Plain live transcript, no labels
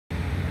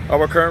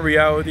Our current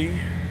reality,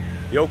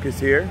 Yoke is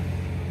here.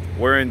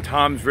 We're in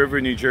Toms River,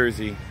 New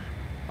Jersey,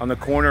 on the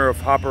corner of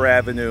Hopper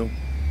Avenue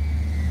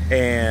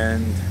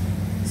and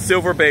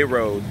Silver Bay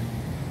Road.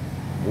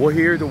 We're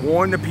here to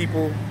warn the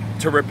people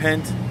to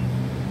repent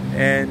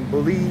and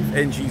believe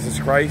in Jesus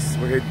Christ.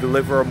 We're here to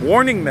deliver a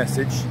warning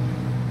message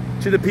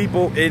to the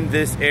people in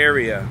this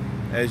area.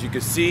 As you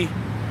can see,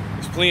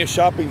 there's plenty of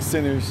shopping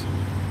centers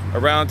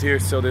around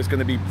here, so there's going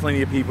to be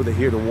plenty of people to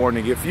hear the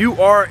warning. If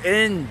you are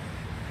in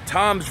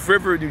Toms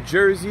River, New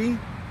Jersey,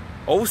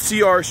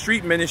 OCR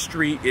Street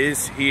Ministry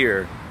is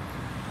here.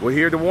 We're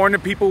here to warn the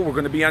people. We're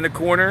going to be on the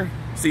corner,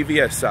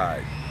 CVS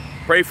side.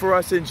 Pray for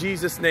us in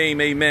Jesus' name,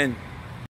 amen.